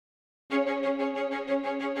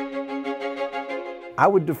I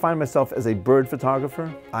would define myself as a bird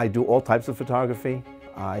photographer. I do all types of photography.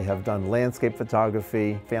 I have done landscape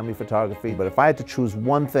photography, family photography, but if I had to choose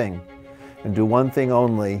one thing and do one thing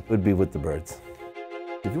only, it would be with the birds.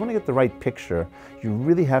 If you want to get the right picture, you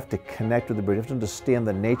really have to connect with the bird. You have to understand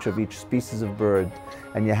the nature of each species of bird,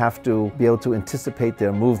 and you have to be able to anticipate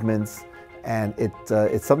their movements. And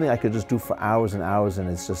it's something I could just do for hours and hours, and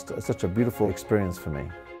it's just such a beautiful experience for me.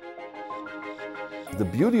 The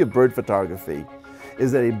beauty of bird photography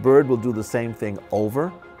is that a bird will do the same thing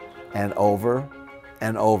over and over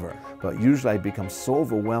and over. But usually I become so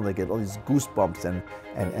overwhelmed, I get all these goosebumps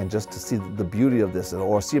and just to see the beauty of this,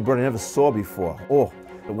 or see a bird I never saw before. Oh,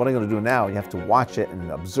 what am I going to do now? You have to watch it and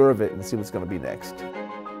observe it and see what's going to be next.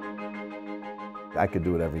 I could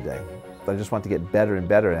do it every day. I just want to get better and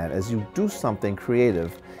better at it. As you do something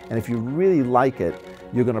creative, and if you really like it,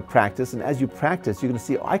 you're going to practice, and as you practice, you're going to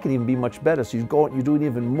see, oh, I can even be much better. So you go and you do it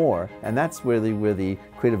even more, and that's where the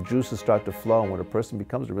creative juices start to flow, and when a person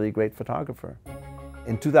becomes a really great photographer.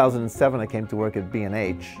 In 2007, I came to work at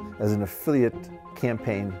B&H as an affiliate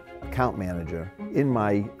campaign account manager. In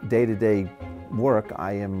my day-to-day work,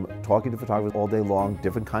 I am talking to photographers all day long,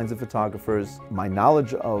 different kinds of photographers. My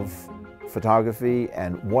knowledge of photography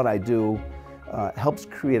and what I do helps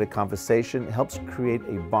create a conversation, helps create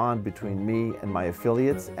a bond between me and my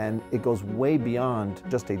affiliates, and it goes way beyond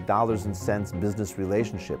just a dollars and cents business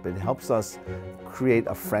relationship. It helps us create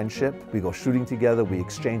a friendship. We go shooting together, we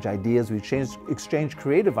exchange ideas, we exchange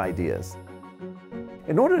creative ideas.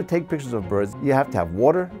 In order to take pictures of birds, you have to have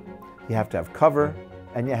water, you have to have cover,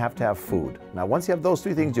 and you have to have food. Now, once you have those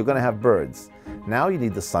three things, you're going to have birds. Now you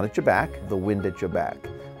need the sun at your back, the wind at your back.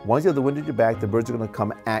 Once you have the wind at your back, the birds are going to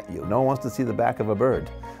come at you. No one wants to see the back of a bird.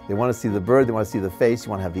 They want to see the bird, they want to see the face, you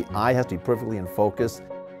want to have the eye, has to be perfectly in focus.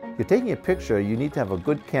 If you're taking a picture, you need to have a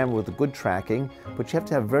good camera with a good tracking, but you have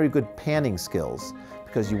to have very good panning skills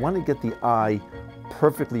because you want to get the eye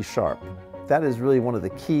perfectly sharp. That is really one of the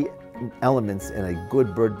key elements in a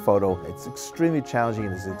good bird photo. It's extremely challenging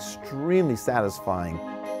and it's extremely satisfying.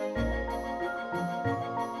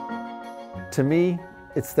 To me,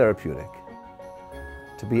 it's therapeutic.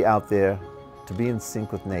 To be out there, to be in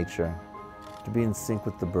sync with nature, to be in sync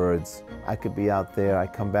with the birds. I could be out there, I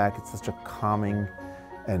come back, it's such a calming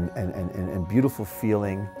and beautiful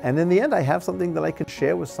feeling. And in the end, I have something that I can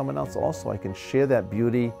share with someone else also. I can share that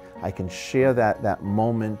beauty, I can share that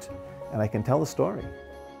moment, and I can tell a story.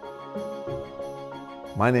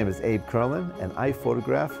 My name is Abe Curland, and I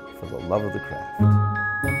photograph for the love of the craft.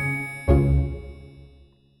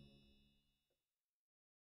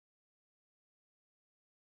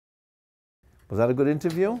 Was that a good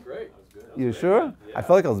interview? Great. That was good. You sure? Yeah. I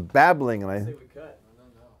felt like I was babbling and I